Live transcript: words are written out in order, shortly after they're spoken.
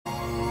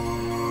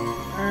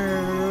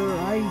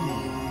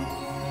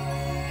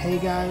Hey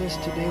guys,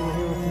 today we're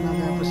here with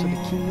another episode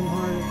of Kingdom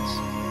Hearts,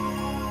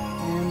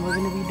 and we're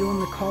going to be doing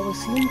the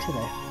Colosseum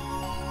today.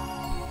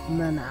 And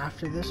then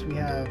after this we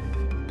have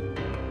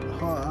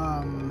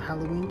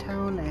Halloween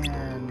Town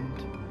and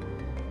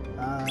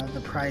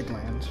the Pride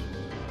Lands.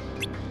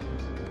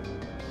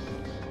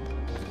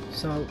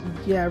 So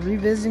yeah,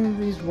 revisiting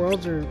these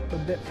worlds are a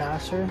bit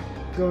faster,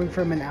 going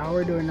from an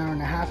hour to an hour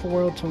and a half a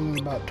world to only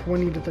about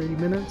 20 to 30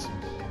 minutes.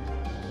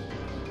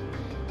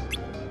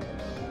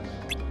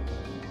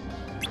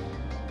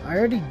 I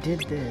already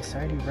did this. I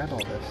already read all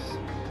this.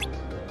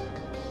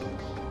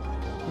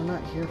 We're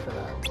not here for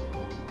that.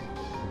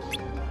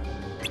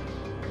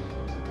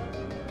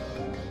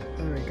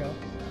 There we go.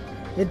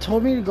 It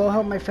told me to go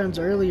help my friends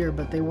earlier,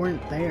 but they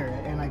weren't there,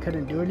 and I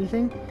couldn't do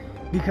anything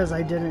because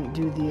I didn't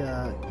do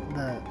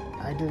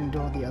I didn't do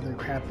all the other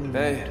crap leading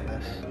up to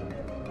this.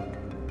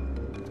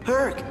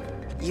 Herc,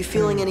 you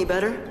feeling any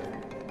better?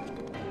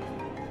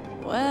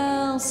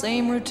 Well,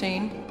 same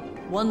routine.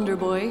 Wonder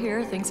Boy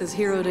here thinks his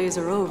hero days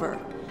are over.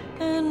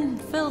 And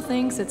Phil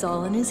thinks it's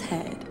all in his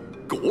head.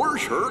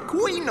 Gosh, Herc,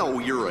 we know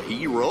you're a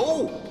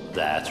hero.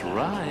 That's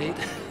right.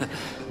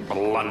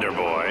 Blunder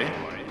Boy.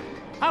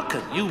 How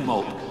could you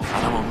mope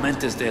on a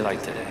momentous day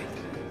like today?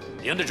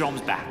 The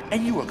Underdrome's back,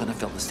 and you are gonna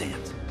fill the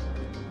stands.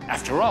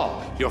 After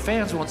all, your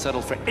fans won't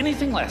settle for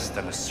anything less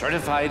than a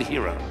certified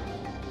hero.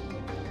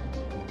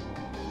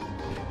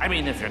 I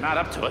mean, if you're not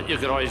up to it, you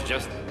could always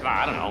just,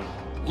 I don't know,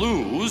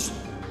 lose.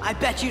 I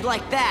bet you'd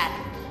like that.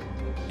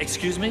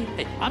 Excuse me?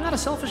 Hey, I'm not a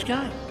selfish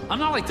guy. I'm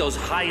not like those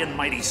high and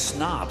mighty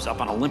snobs up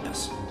on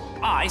Olympus.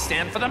 I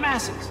stand for the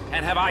masses,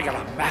 and have I got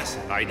a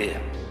massive idea.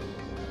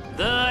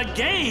 The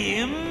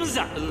games,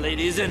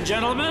 ladies and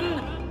gentlemen,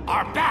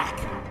 are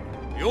back.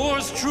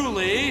 Yours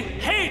truly,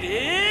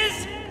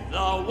 Hades,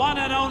 the one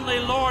and only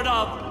Lord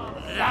of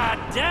the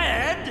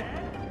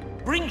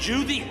Dead, brings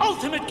you the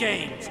Ultimate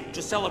Games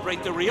to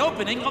celebrate the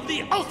reopening of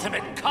the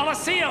Ultimate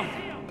Colosseum.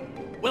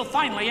 We'll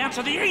finally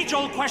answer the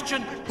age-old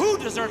question, who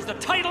deserves the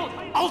title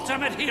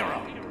Ultimate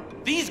Hero?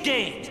 These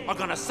games are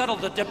gonna settle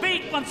the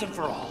debate once and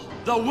for all.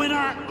 The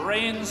winner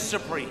reigns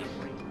supreme.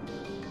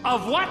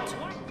 Of what?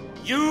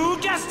 You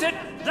guessed it,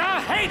 the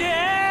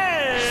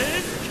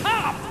Hades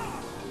Cup!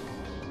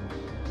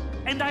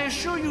 And I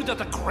assure you that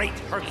the great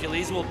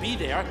Hercules will be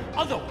there,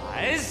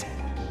 otherwise...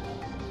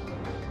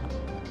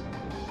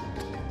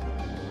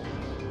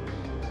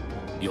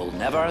 you'll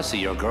never see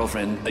your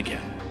girlfriend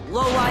again.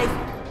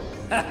 Lowlife.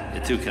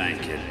 You're too kind,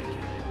 kid.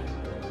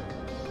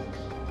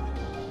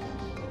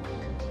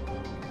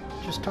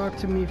 Just talk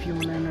to me if you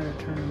want to enter a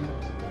tournament.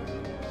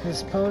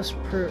 His post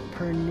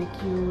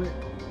perniculate.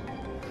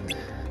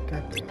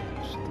 God damn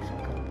it, shut the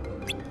fuck up.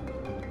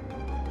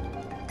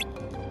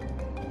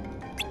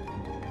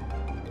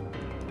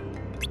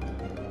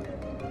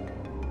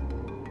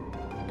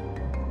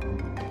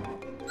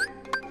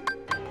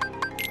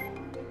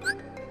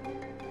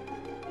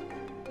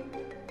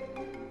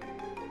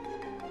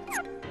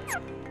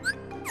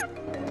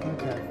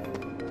 Okay.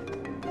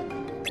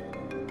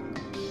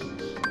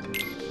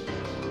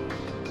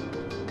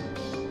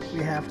 We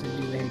have to do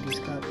the Hades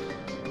Cup.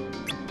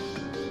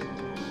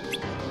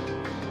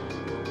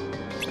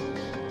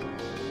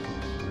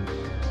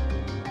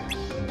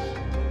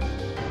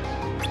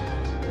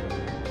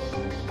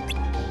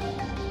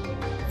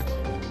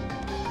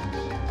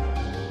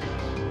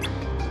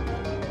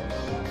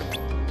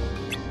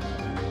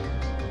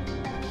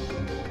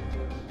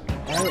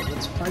 Alright,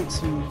 let's fight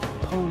some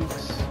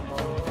punks.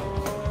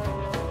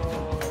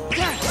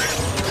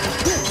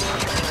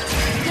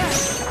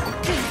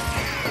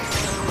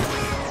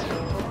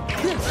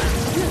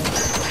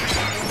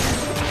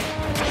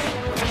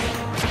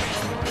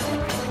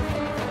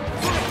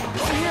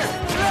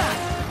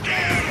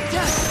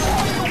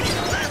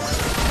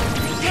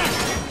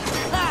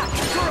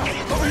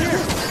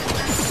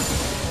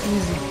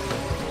 Easy.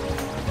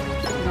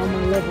 Not on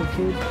my level,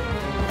 kid.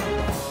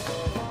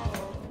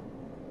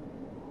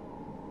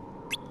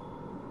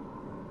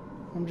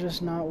 I'm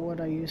just not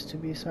what I used to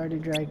be. Sorry to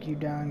drag you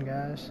down,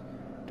 guys.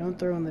 Don't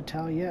throw in the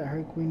towel yet,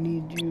 Herc. We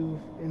need you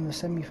in the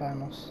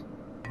semifinals.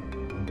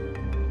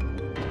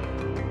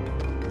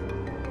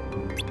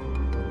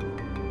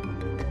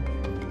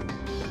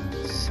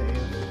 Save.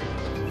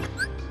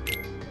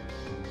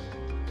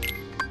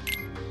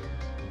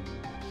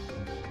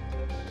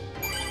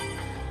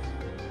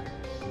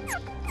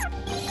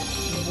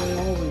 Boy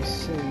always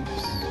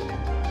saves.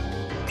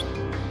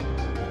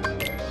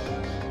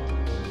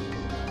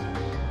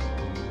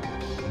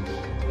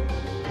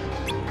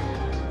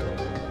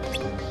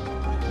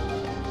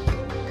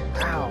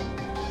 Ow.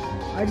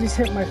 I just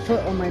hit my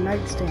foot on my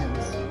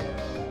nightstands.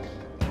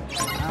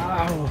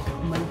 Ow.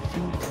 My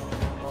feet.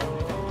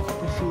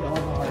 Defeat all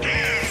the hearts.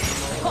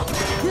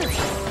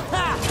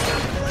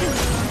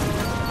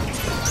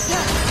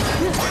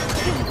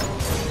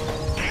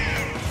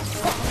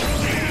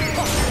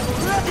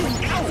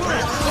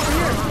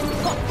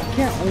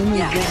 Can't only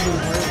get me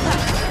hurt.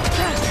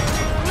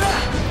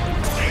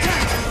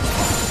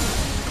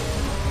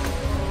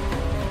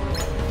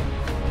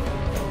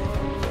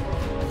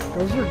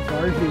 Those were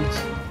garbage.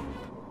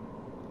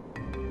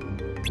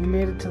 We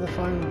made it to the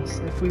finals.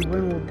 If we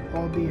win, we'll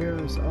all be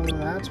heroes. Oh,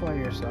 that's why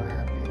you're so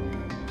happy.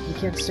 We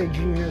can't stay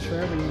junior heroes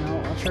forever, you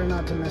know? I'll try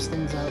not to mess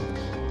things up.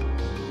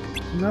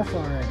 Enough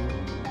already.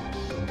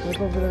 Look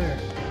over there.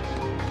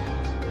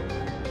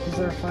 He's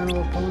our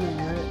final opponent,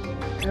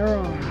 right?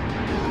 Aaron.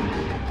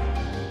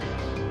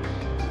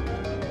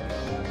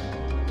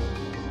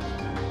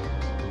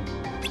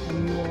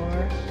 And you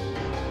are?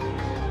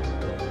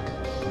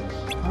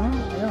 Huh?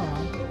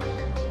 Aaron.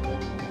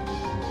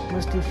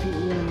 Must defeat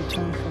you and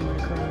atone for my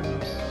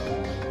crimes.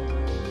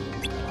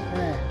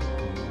 Hey.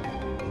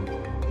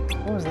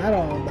 What was that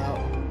all about?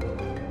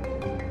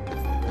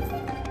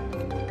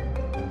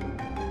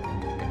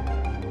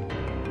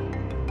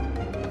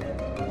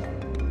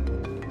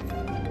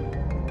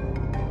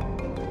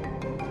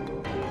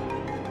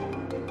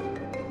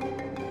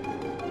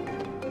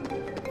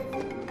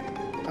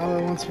 Oh,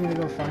 it wants me to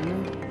go find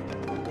him?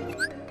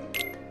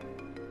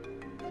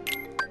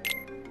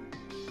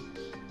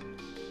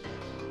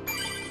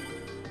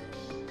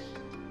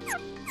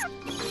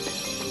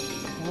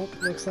 Well,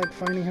 looks like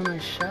finding him I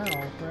shall,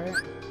 right?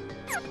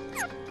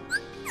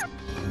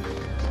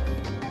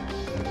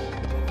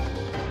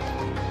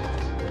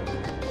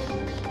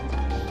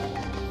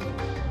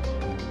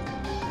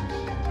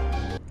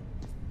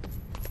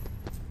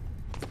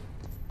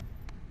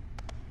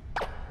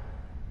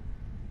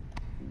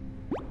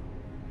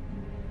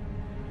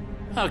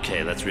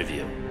 Okay, let's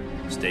review.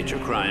 State your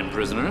crime,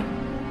 prisoner.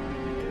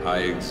 I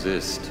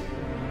exist.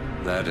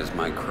 That is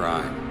my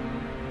crime.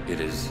 It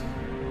is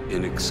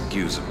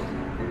inexcusable.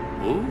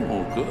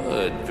 Ooh,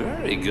 good.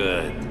 Very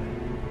good.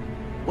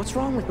 What's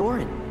wrong with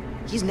Orin?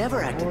 He's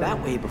never acted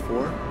that way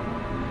before.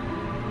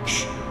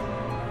 Shh.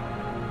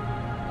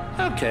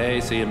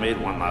 Okay, so you made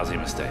one lousy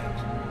mistake.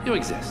 You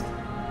exist.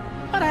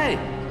 But hey,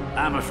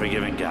 I'm a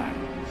forgiving guy.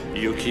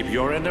 You keep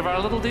your end of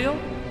our little deal,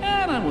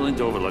 and I'm willing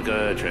to overlook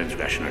a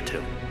transgression or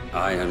two.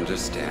 I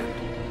understand.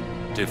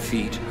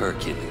 Defeat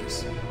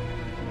Hercules.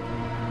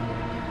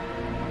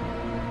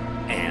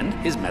 And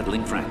his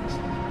meddling friends.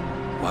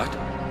 What?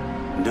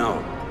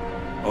 No.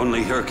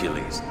 Only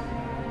Hercules.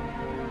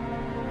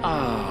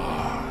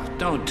 Oh,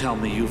 don't tell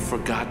me you've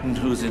forgotten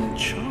who's in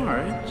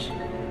charge.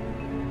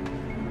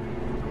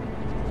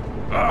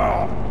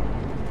 Oh.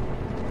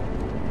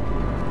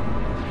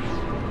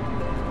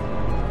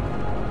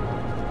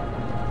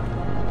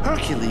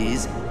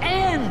 Hercules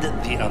and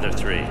the other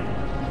three.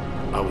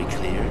 Are we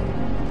clear?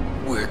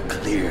 We're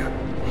clear,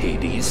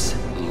 Hades.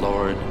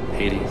 Lord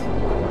Hades?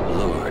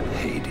 Lord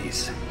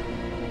Hades.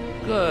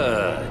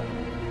 Good.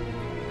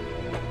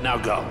 Now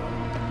go.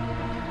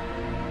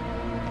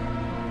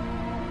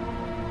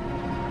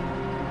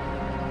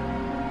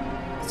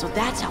 So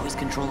that's how he's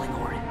controlling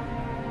Orin.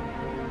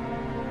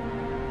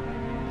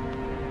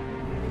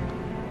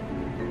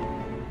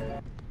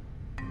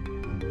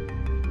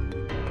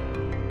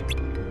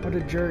 What a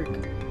jerk.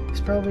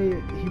 He'd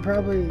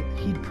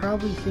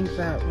probably think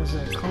that was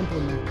a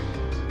compliment.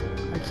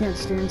 I can't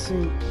stand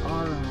seeing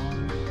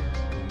Aaron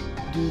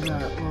do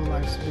that low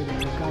life's bidding.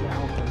 We've gotta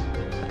help him.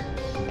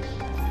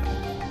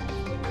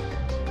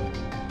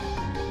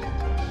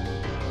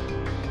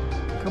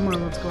 Come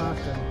on, let's go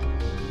after him.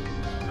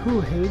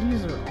 Who,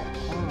 Hades or Aaron?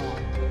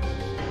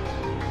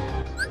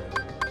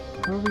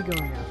 Who are we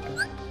going after?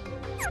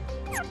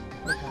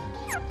 Okay.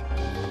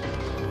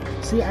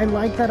 See, I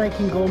like that I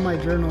can go in my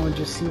journal and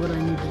just see what I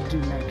need to do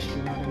next, you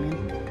know what I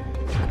mean?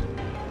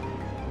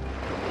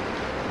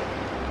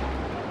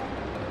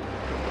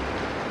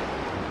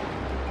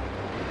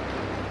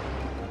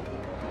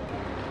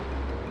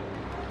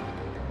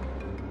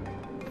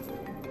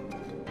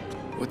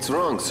 What's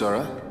wrong,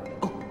 Sora?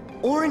 Oh,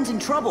 Orin's in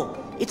trouble.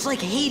 It's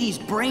like Hades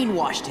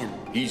brainwashed him.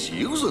 He's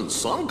using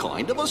some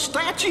kind of a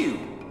statue.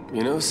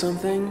 You know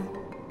something?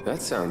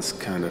 That sounds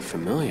kind of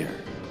familiar.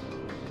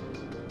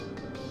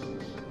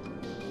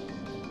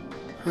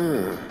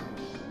 Huh.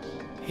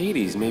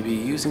 Hades may be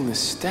using the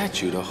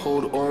statue to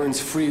hold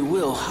Orin's free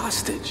will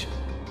hostage.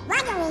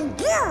 What do we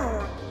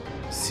do?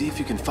 See if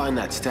you can find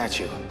that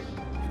statue.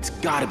 It's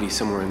gotta be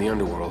somewhere in the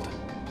underworld.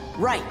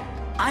 Right.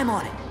 I'm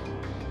on it.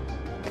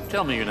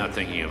 Tell me you're not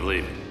thinking of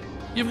leaving.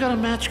 You've got a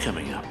match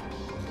coming up.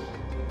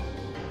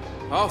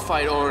 I'll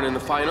fight Orin in the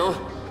final.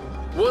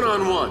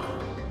 One-on-one.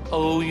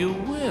 Oh, you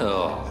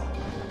will?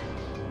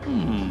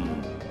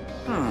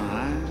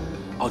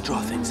 I'll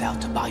draw things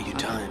out to buy you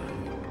time.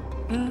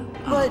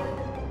 But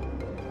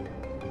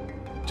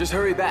Just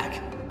hurry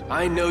back.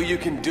 I know you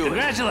can do it.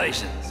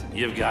 Congratulations.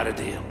 You've got a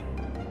deal.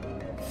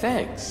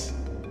 Thanks.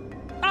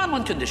 On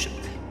one condition.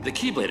 The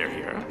Keyblader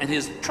here and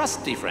his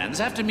trusty friends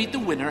have to meet the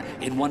winner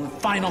in one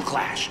final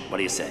clash. What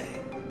do you say?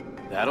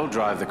 That'll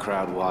drive the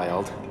crowd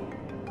wild.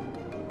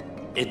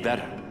 It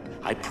better.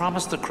 I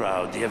promised the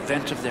crowd the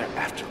event of their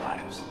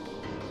afterlives.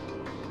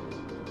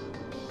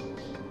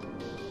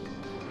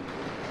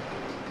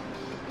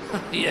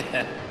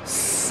 Yeah,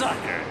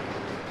 sucker.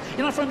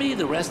 You know, for me,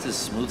 the rest is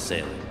smooth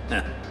sailing.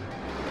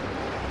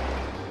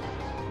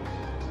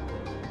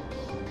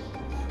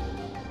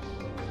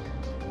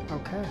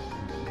 Okay.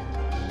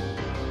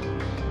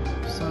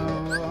 So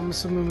I'm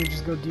assuming we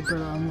just go deeper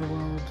in the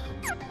underworld.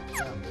 Yeah.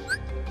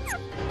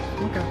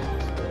 Okay.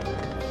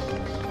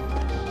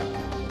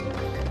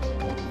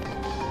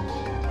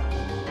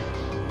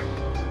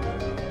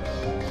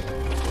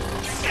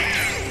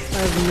 I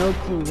have no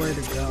clue where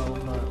to go,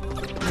 but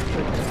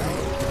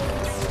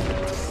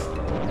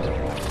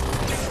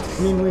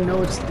I mean, we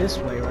know it's this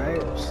way,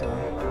 right? So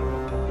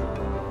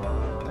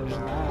there's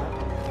that.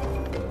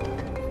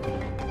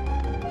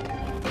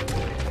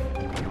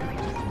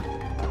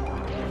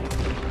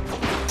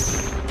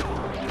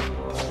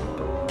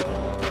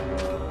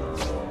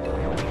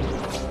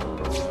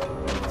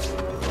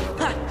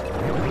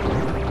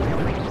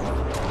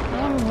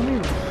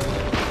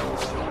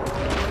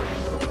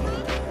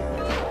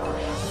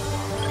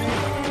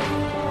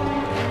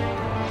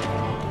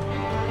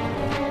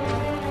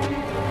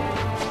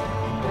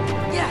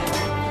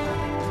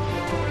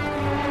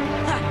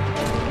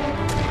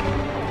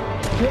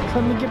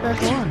 Let me get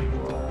back on.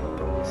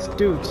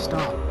 Dude,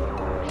 stop.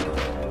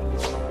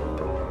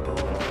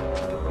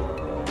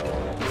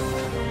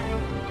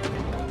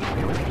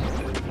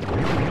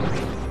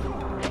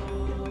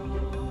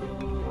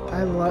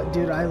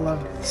 I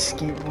love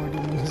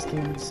skateboarding in this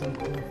game. It's so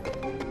cool.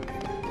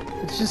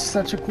 It's just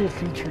such a cool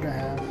feature to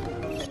have.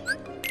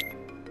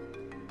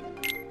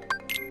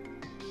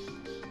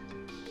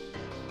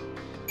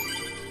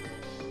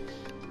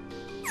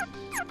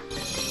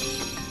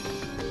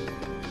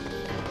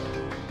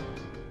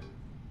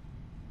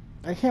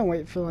 I can't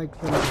wait for like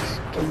the next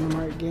Kingdom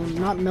Hearts game.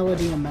 Not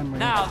Melody and Memory.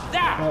 Now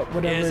that but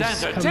whatever is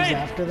comes entertaining.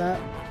 after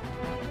that.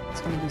 It's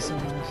gonna be so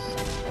nice.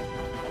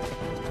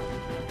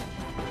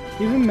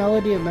 Even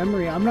Melody and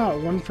Memory, I'm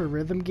not one for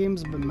rhythm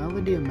games, but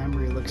Melody and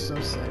Memory looks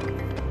so sick.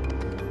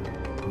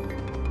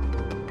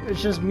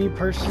 It's just me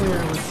personally,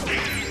 I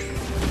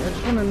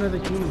just want another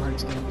Kingdom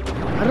Hearts game.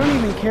 I don't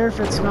even care if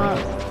it's not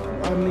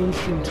a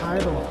mainstream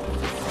title.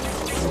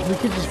 Like, we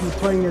could just be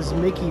playing as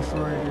Mickey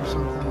for it or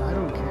something. I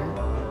don't care.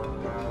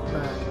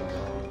 But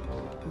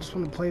I just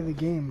want to play the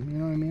game, you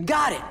know what I mean?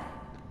 Got it!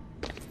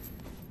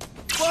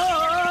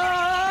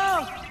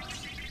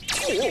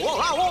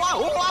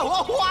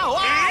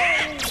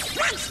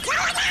 What's going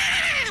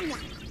on?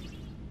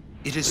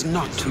 It is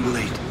not too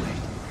late.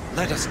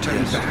 Let us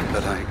turn back.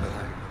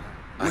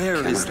 But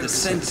where is the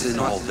sense in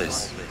all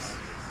this?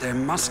 There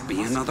must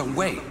be another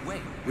way.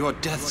 Your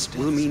deaths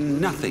will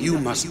mean nothing. You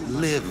must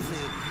live.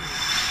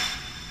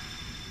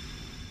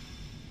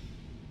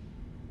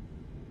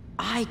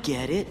 I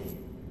get it.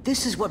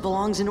 This is what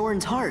belongs in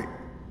Orin's heart.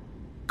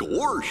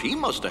 Gosh, he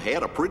must have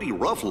had a pretty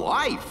rough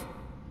life.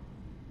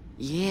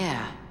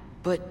 Yeah,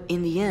 but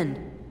in the end,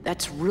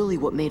 that's really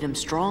what made him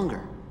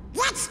stronger.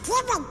 Let's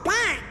give it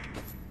back.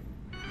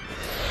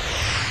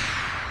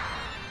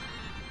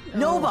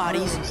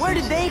 Nobody's? Where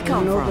did they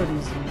come from?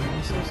 Nobody's in there.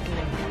 I'm so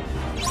scared.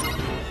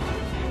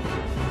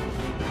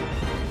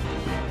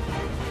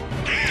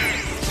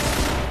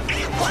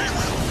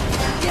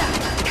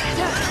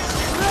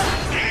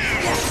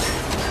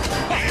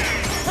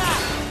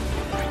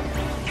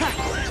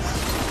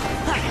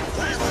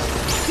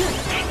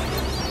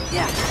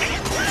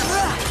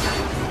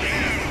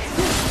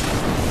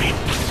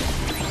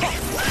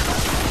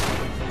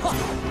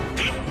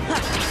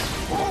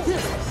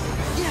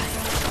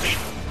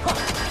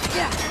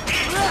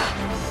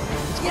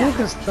 It's cool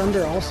because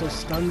thunder also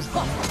stuns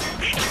them.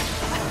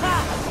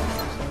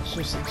 So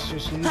it's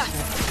just useful.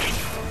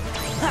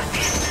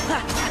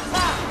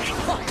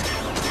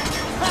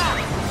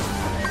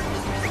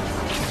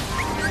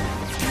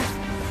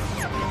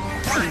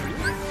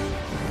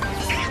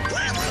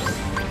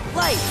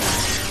 Light!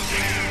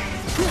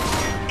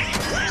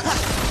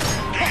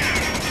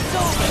 It's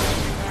over!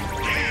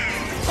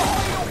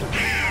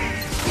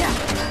 Yeah!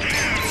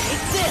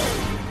 It's it!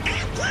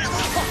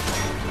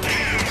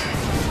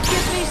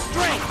 Give me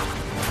strength!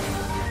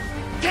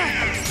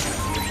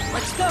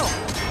 Let's go!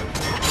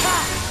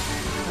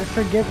 I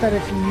forget that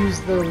if you use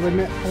the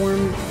limit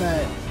form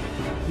that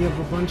you have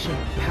a bunch of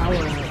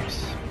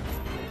power-ups.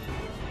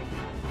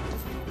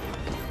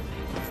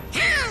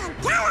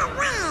 Go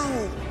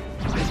away.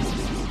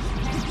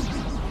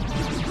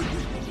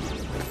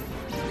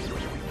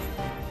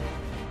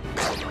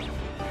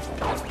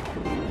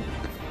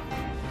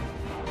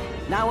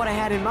 Not what I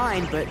had in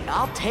mind, but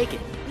I'll take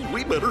it.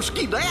 We better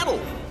skedaddle.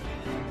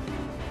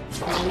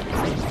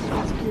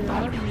 Let's get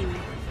out of here.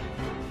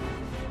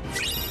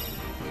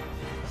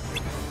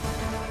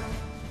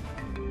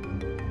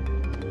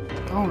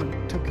 Oh,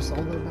 it took us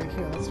all the way back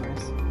here. That's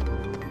nice.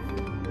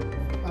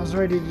 I was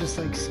ready to just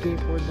like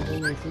skateboard the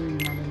whole way through, you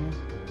know what I mean?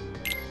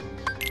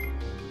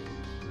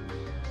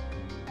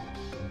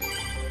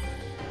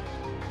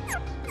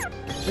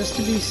 Just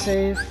to be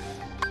safe,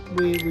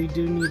 we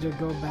do need to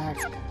go back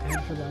and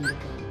head for the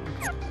underground.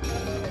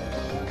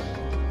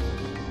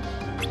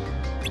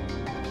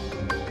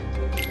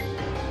 Okay.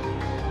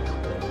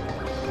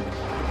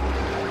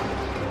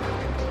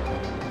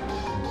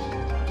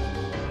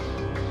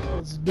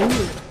 Let's do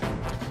it.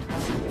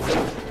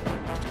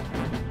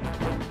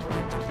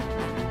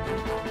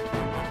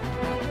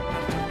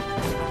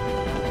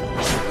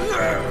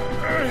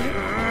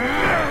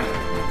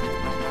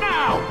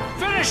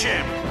 Finish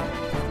him!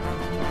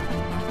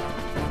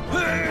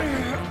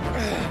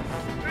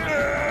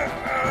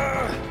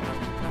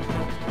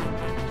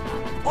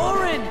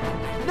 Orin!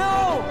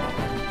 No!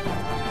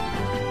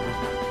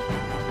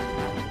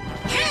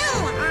 Hey,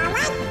 Owen,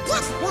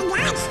 this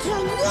belongs to you.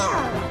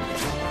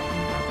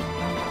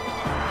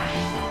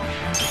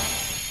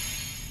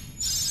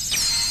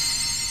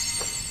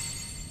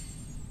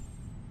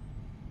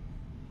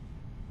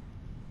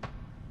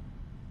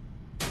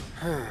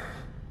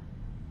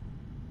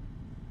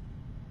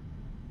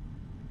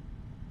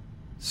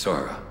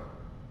 Sora.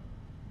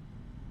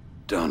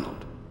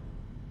 Donald.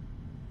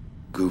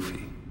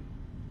 Goofy.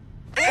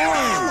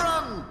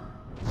 Why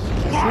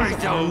I'm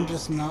those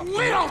just not.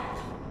 little...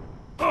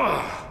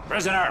 Ugh,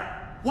 prisoner,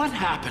 what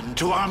happened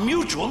to our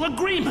mutual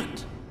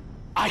agreement?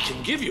 I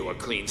can give you a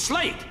clean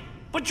slate,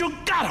 but you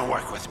gotta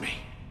work with me.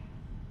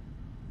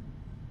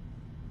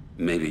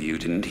 Maybe you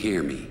didn't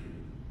hear me.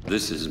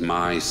 This is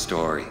my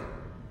story,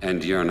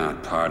 and you're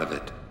not part of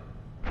it.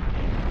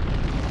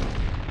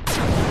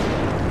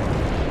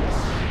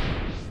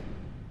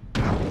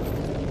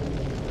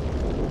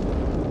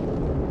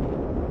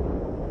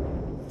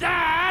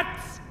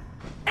 That's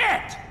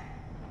it!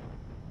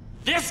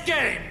 This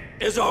game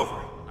is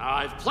over.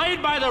 I've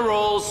played by the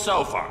rules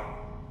so far.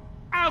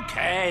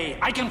 Okay,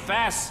 I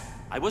confess.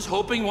 I was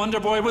hoping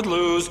Wonder Boy would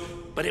lose,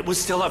 but it was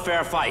still a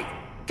fair fight.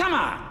 Come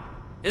on.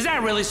 Is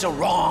that really so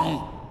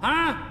wrong?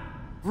 Huh?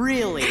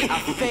 Really, a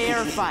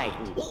fair fight.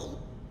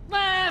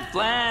 Laugh,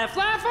 laugh,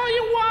 laugh all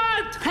you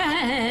want.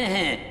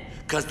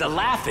 Because the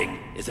laughing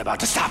is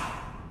about to stop.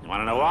 You want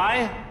to know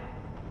why?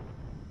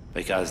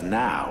 Because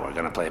now we're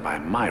going to play by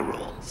my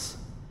rules.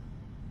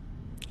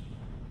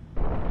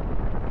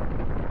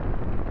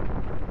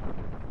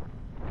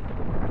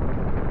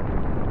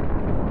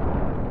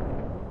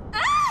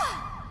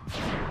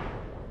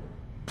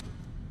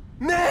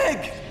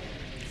 Meg!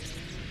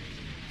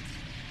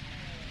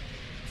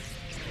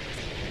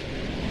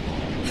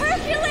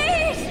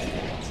 Hercules!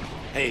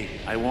 Hey,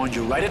 I warned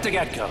you right at the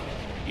get-go.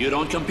 You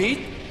don't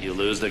compete, you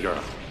lose the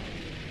girl.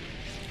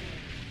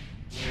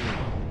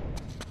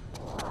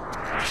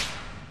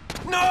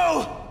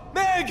 No!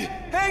 Meg!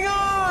 Hang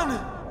on!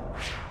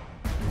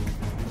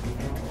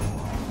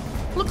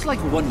 Looks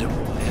like Wonder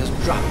Boy has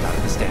dropped out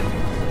of the standing.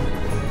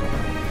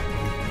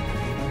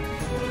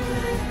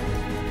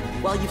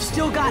 Well, you've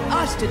still got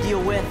us to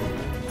deal with.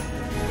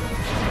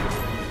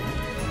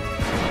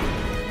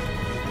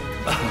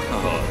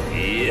 Oh,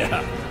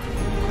 yeah.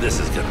 This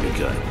is gonna be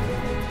good.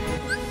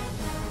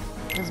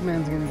 This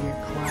man's gonna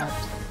get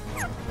clapped.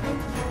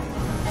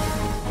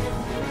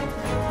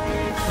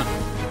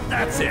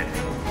 That's it.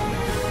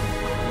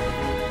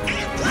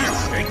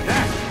 Take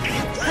that.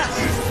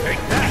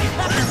 Take that.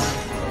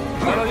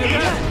 What do you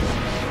got?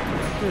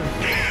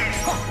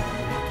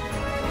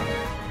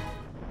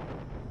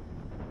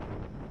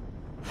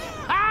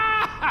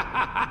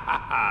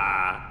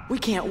 We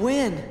can't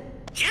win.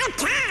 How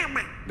come?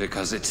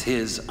 Because it's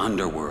his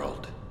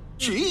underworld.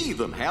 Gee,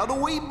 then how do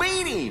we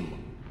beat him?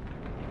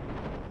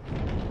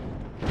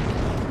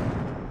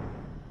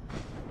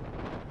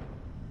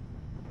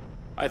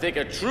 I think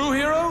a true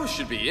hero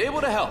should be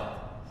able to help.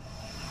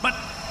 But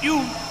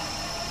you...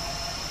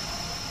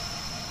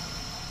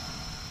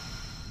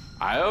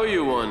 I owe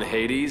you one,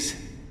 Hades.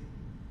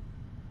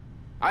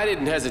 I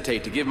didn't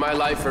hesitate to give my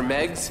life for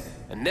Meg's,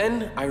 and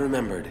then I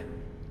remembered.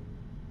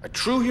 A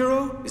true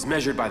hero is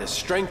measured by the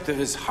strength of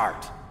his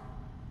heart.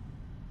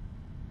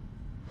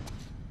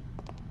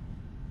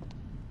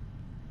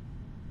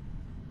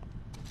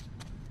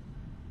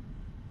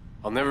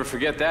 I'll never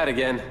forget that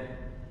again.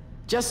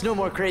 Just no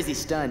more crazy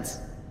stunts.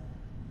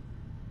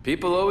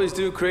 People always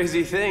do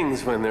crazy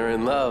things when they're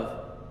in love.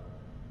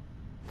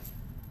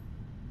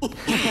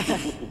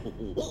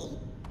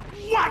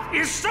 What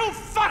is so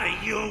funny,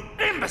 you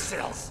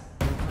imbeciles?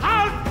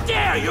 How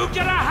dare you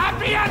get a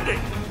happy ending?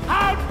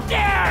 How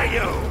dare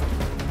you?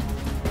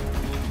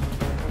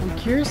 I'm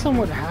curious on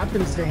what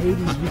happens to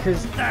Hades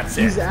because That's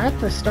he's it. at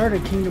the start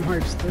of Kingdom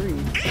Hearts 3.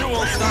 You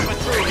won't stop it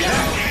through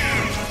yet.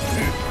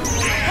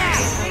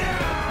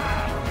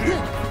 You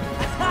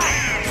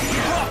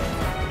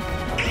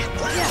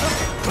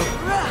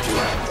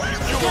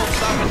won't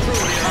stop it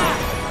through yet.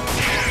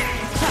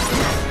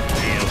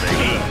 Feel the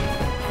heat.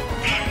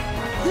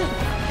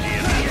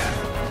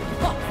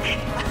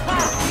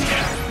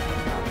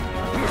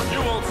 You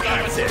won't stop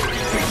it.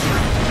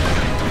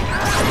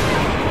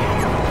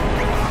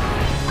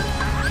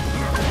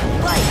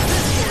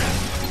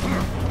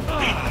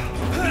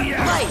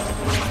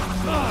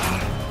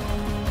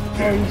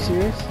 Are you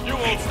serious? You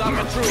won't stop a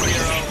true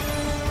hero.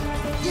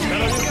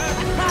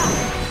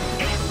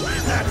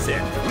 That's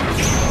it.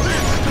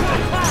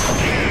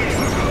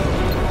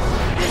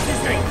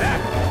 Take that.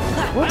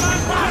 What? I'm on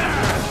fire.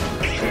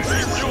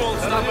 You won't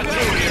stop a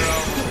true hero.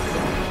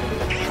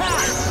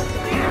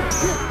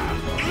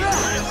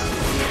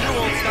 You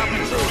won't stop a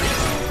true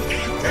hero.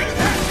 Take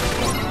that.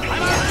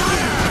 I'm on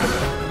fire.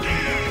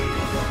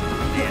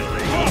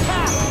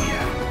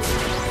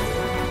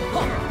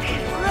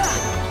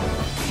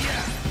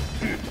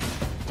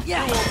 You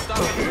won't stop a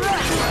true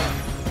hero.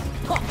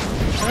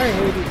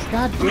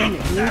 God damn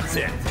it, dude. That's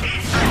it.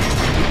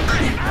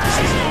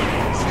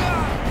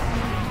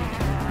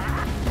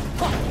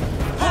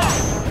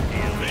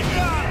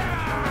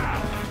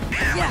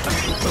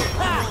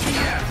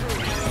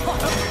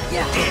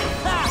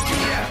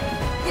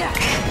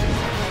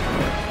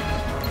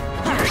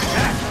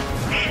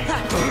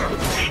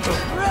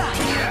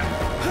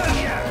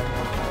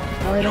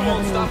 Oh, I don't have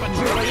any weapons.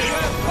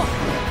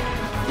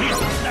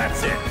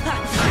 That's it.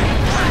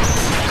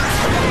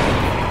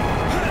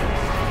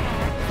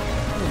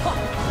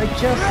 I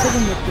just hit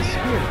him with the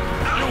spear.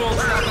 You won't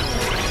stop it.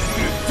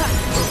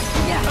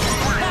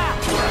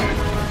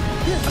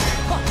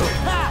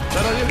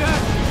 That all you got?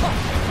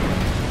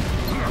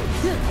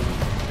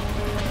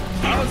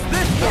 How's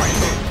this for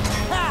you?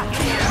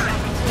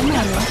 Come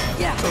on, man.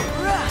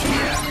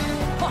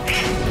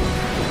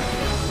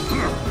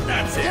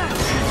 That's it.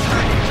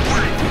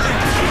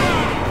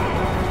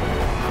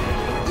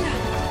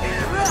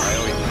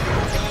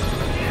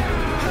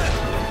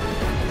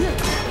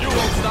 You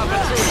won't stop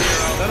it, true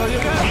hero. That all you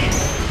got?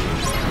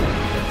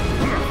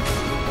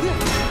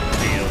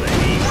 Feel the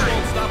heat. You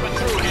won't stop it,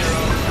 true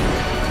hero.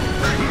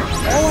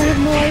 Oh, I have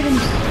no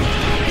items.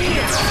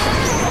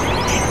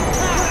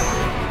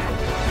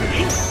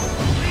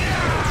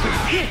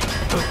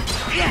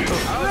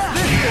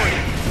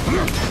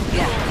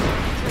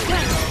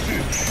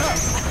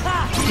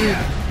 Dude,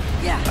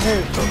 hey,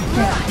 you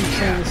can't keep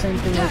saying the same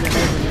thing over and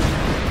over again.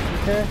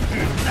 Okay?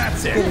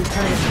 That's it. Getting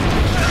kind of...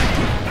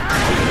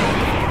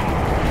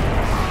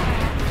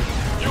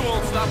 You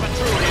won't stop a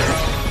true hero.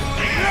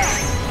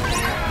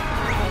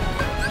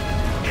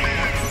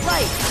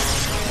 Right.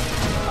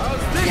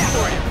 How's this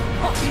for you?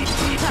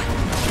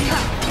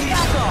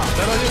 Back off.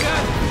 That all you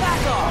got?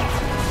 Back off.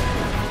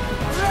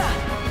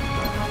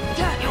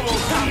 You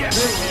won't stop a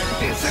true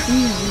hero. Is it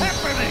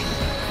happening?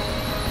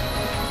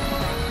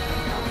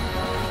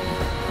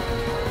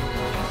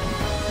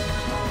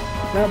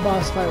 That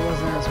boss fight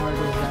wasn't as hard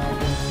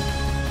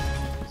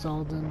as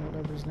Zaldin,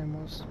 whatever his name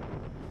was.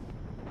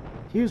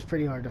 He was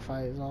pretty hard to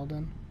fight,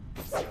 Zaldin.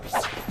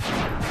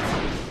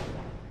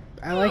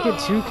 I like it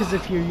too, because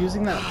if you're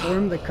using that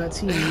form, the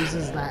cutscene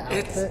uses that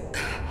outfit. It's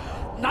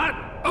not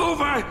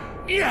over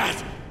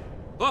yet.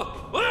 Whoa,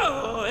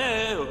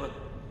 whoa,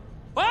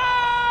 whoa.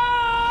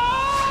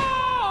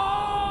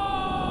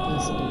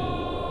 This dude.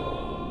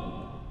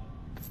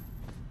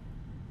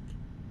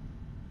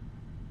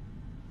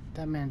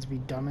 That man's be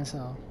dumb as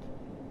hell.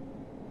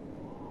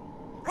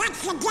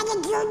 What you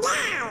gonna do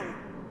now?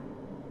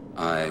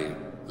 I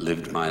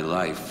lived my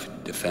life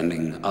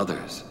defending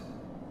others.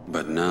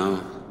 But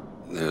now,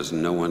 there's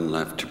no one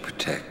left to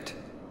protect.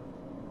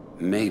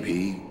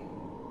 Maybe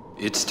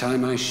it's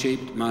time I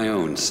shaped my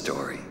own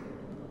story.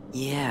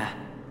 Yeah,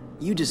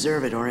 you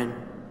deserve it, Orin.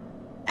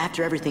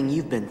 After everything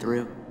you've been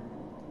through.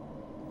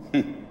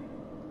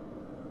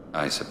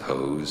 I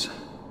suppose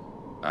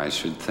I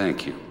should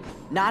thank you.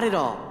 Not at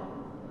all.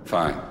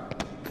 Fine.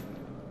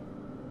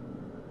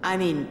 I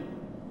mean,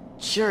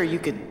 sure, you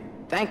could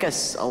thank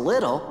us a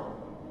little.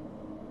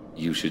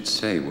 You should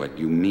say what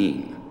you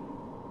mean.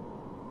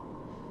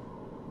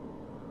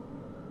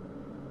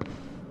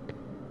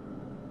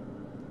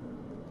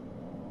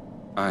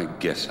 I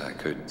guess I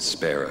could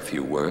spare a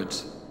few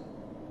words.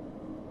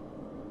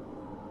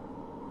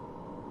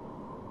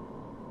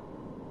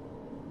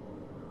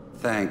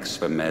 Thanks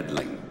for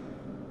meddling.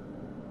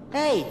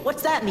 Hey,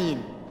 what's that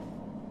mean?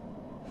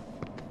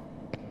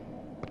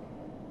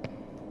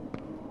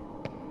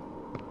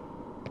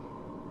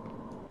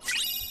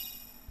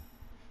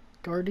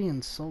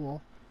 Guardian Soul.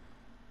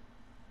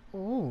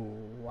 Oh,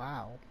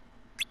 wow.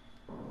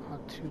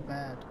 Not too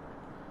bad.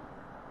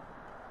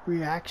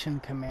 Reaction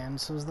command.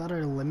 So is that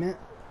our limit?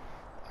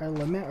 Our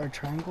limit, our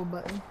triangle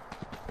button?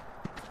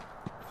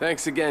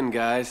 Thanks again,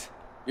 guys.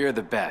 You're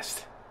the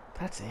best.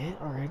 That's it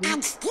already?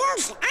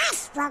 Excuse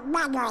us for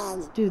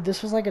meddling. Dude,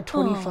 this was like a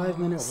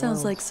 25-minute Sounds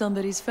world. like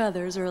somebody's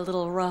feathers are a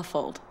little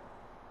ruffled.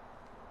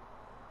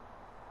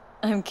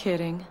 I'm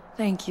kidding.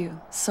 Thank you,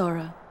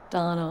 Sora,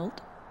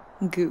 Donald,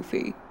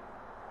 Goofy.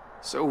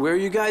 So where are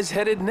you guys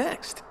headed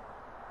next?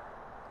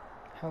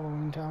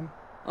 Halloween Town.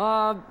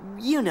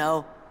 You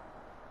know.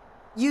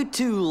 You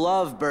two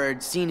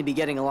lovebirds seem to be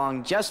getting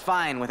along just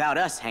fine without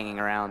us hanging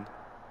around.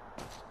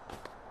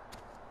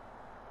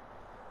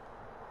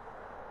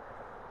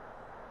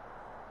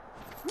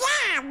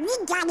 Yeah,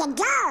 we gotta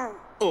go.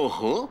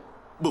 Uh-huh.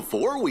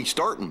 Before we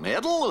start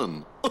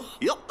meddling.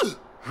 Yep.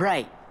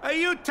 Right. Are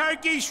you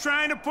turkeys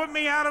trying to put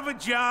me out of a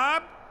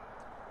job?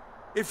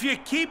 If you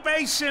keep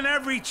acing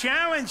every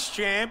challenge,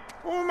 champ,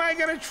 who am I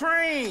gonna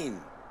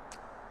train?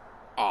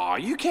 Aw,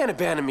 you can't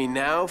abandon me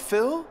now,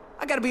 Phil.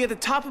 I gotta be at the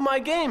top of my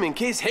game in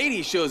case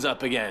Hades shows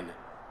up again.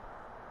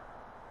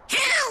 Hey,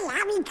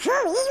 are we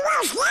true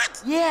heroes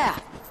yet? Yeah.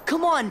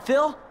 Come on,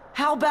 Phil.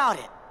 How about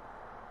it?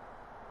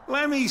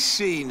 Let me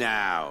see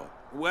now.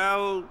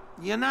 Well,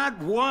 you're not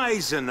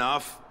wise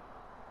enough.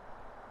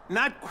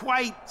 Not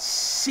quite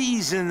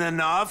seasoned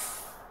enough.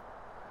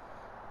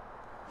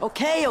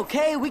 Okay,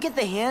 we get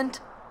the hint.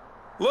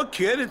 Look,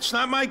 kid, it's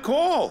not my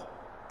call.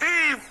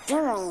 Ah,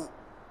 Dewey.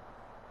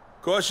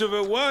 'Cause if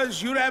it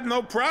was, you'd have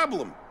no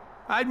problem.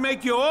 I'd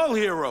make you all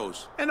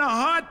heroes in a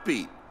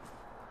heartbeat.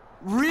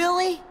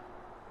 Really?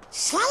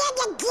 Say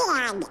it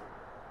again.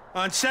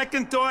 On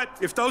second thought,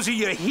 if those are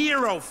your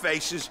hero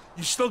faces,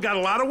 you still got a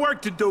lot of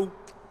work to do.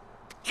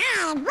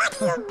 Ah, what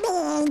do you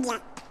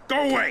mean?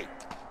 Go away.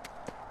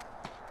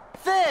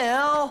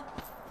 Phil!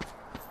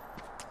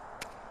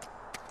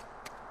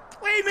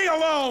 Leave me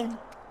alone.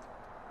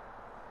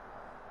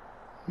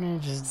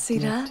 Man, just See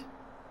dipped. that?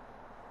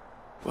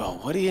 Well,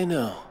 what do you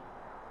know?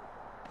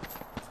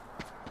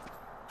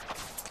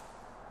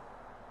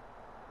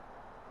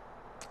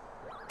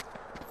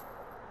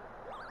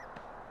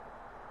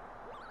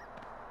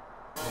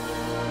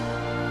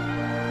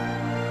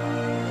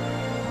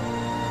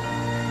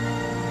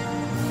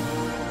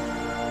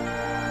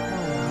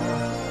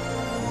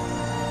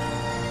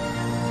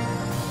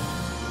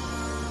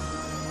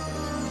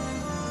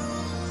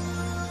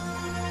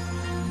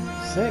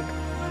 Sick.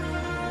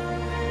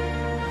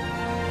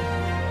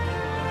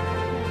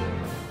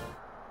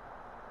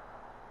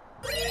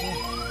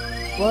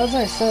 Well, as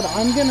I said,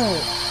 I'm gonna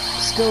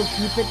still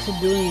keep it to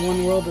doing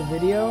one world a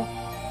video.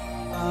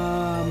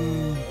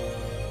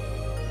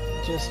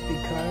 Just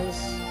because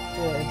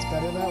it's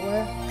better that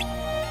way.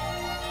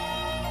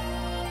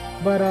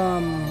 But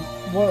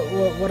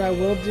what I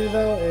will do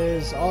though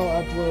is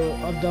I'll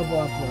double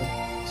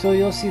upload. So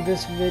you'll see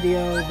this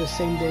video the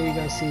same day you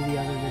guys see the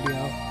other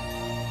video.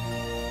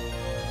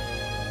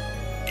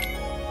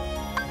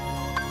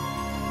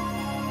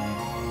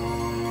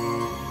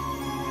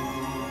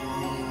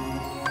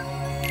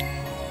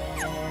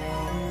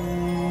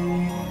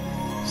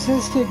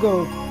 Says to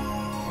go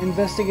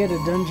investigate a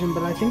dungeon,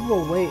 but I think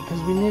we'll wait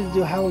because we need to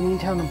do Halloween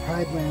Town and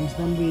Pride Lands.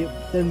 Then we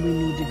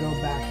need to go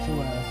back to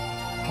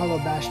Hollow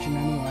Bastion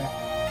anyway.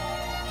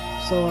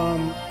 So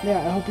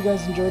yeah, I hope you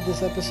guys enjoyed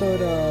this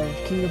episode of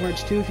Kingdom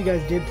Hearts 2. If you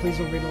guys did, please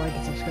don't forget to like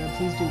and subscribe.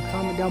 Please do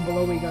comment down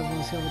below what you guys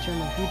want to see on the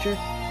channel in the future.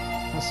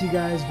 I'll see you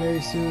guys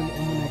very soon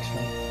in the next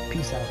one.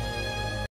 Peace out.